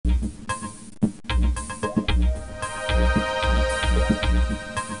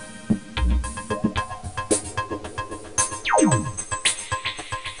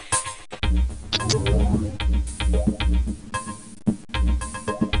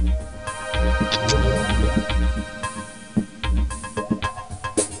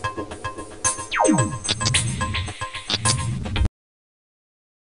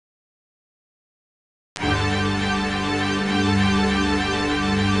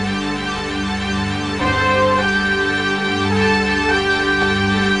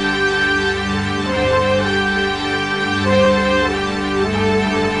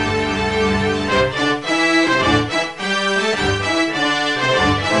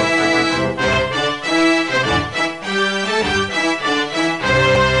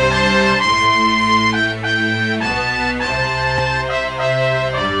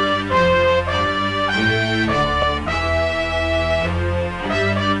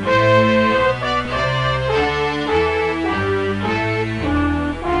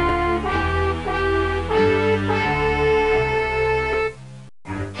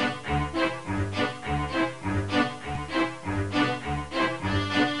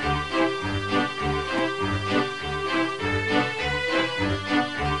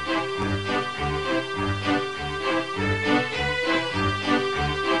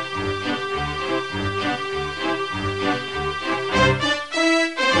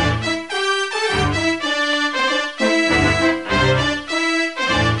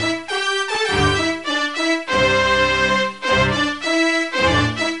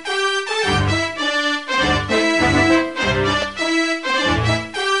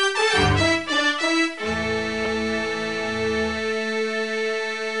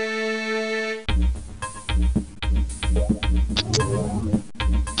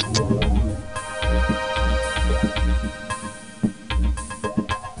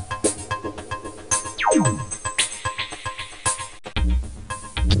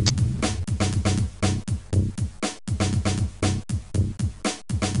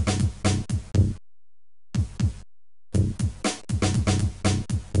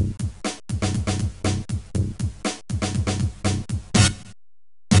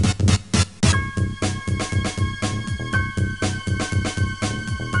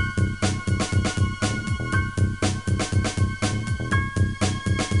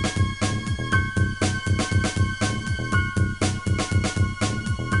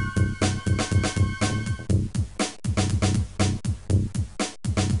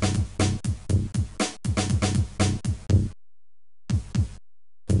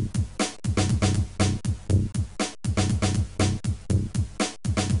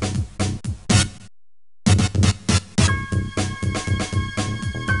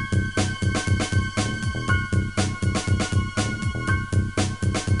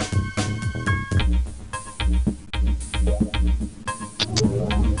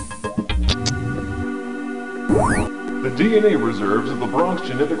The DNA reserves of the Bronx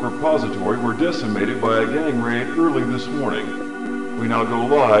Genetic Repository were decimated by a gang raid early this morning. We now go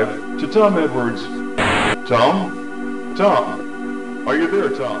live to Tom Edwards. Tom? Tom? Are you there,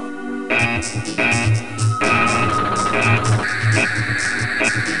 Tom?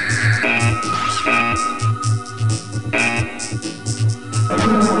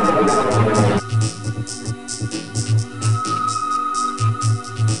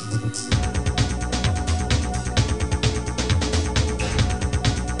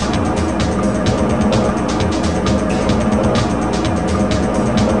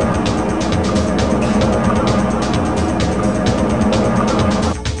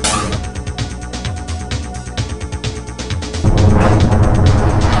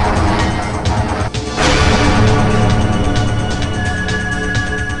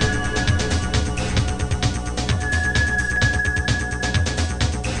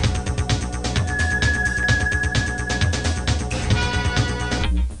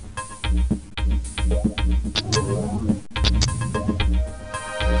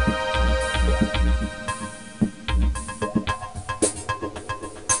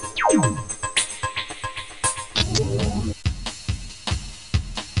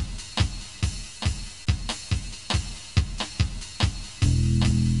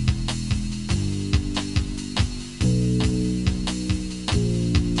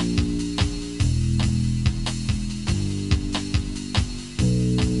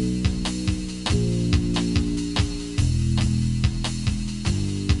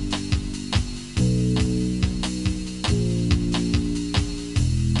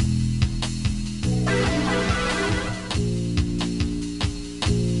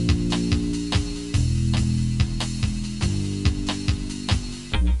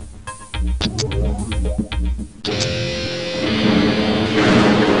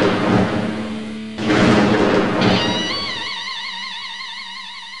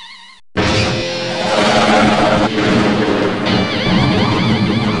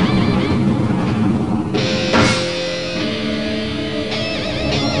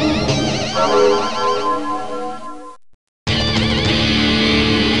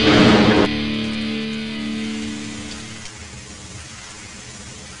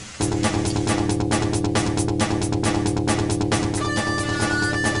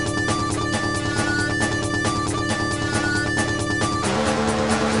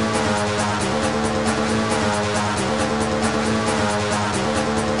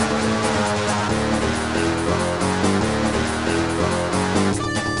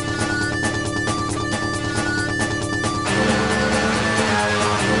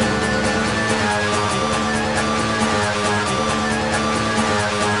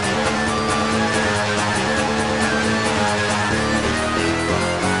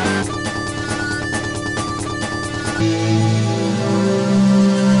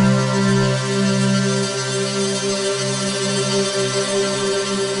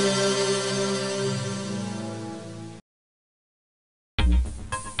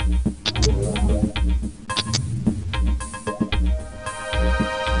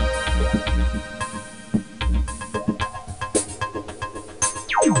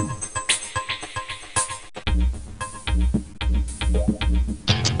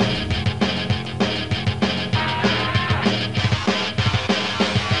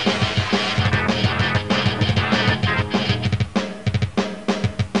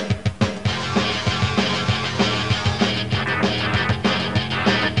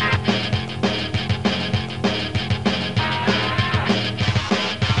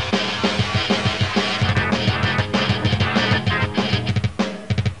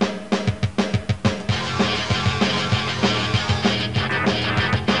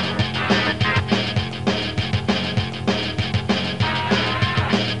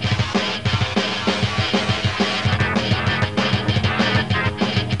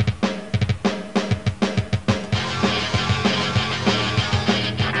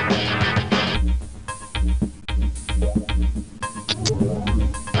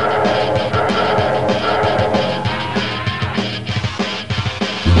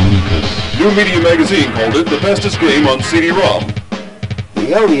 New Media Magazine called it the bestest game on CD-ROM.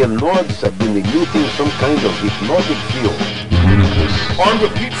 The alien nodes have been emitting some kind of hypnotic field. Armed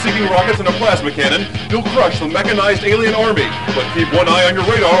with heat-seeking rockets and a plasma cannon, you'll crush the mechanized alien army. But keep one eye on your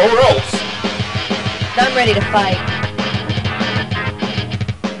radar or else. I'm ready to fight.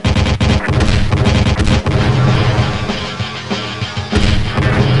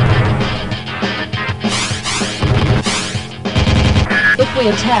 If we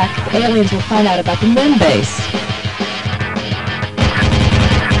attack, the aliens will find out about the moon base.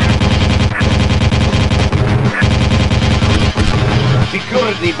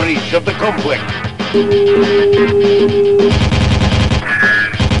 Security breach of the complex.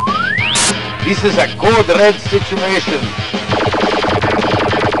 This is a code red situation.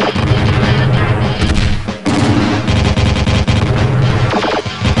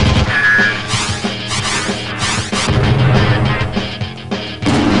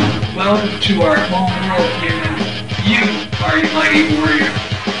 Welcome to our home world, human. You are a mighty warrior.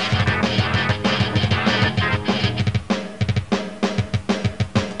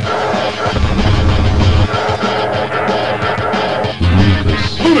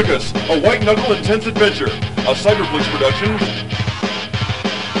 Ludicrous, a white-knuckle intense adventure. A Cyberflix production.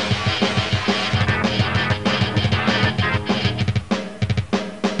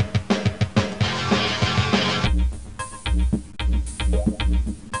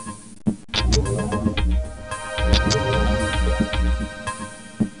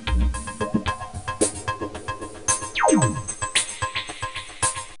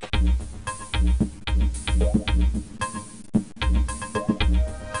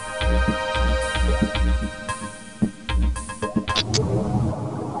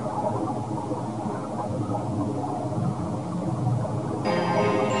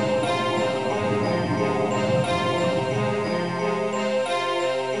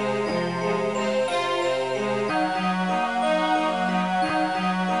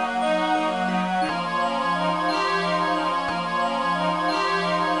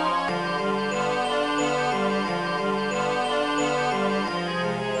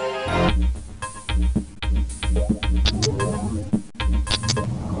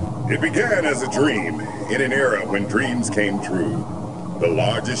 It began as a dream, in an era when dreams came true. The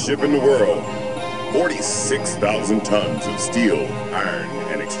largest ship in the world, 46,000 tons of steel, iron,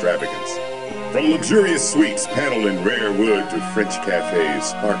 and extravagance. From luxurious suites paneled in rare wood to French cafes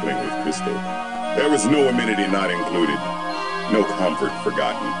sparkling with crystal, there was no amenity not included, no comfort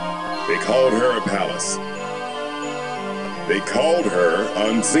forgotten. They called her a palace. They called her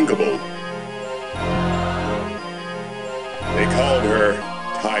unsinkable. They called her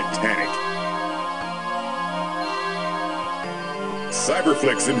Titanic.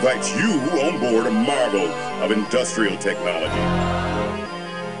 Cyberflix invites you on board a marvel of industrial technology.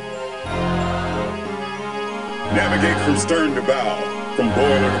 Navigate from stern to bow, from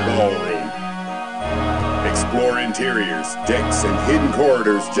boiler to ballroom. Explore interiors, decks, and hidden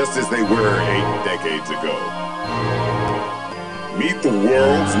corridors just as they were 8 decades ago. Meet the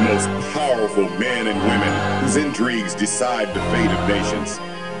world's most powerful men and women whose intrigues decide the fate of nations.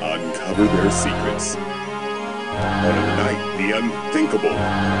 Uncover their secrets. On a night, the unthinkable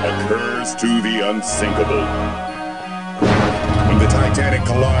occurs to the unsinkable. When the Titanic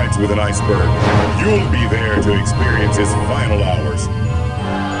collides with an iceberg, you'll be there to experience its final hours.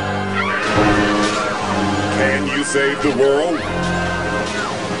 Can you save the world?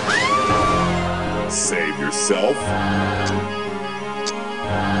 Save yourself?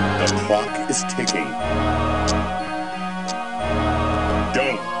 The clock is ticking.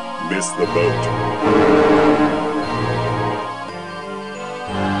 Don't miss the boat.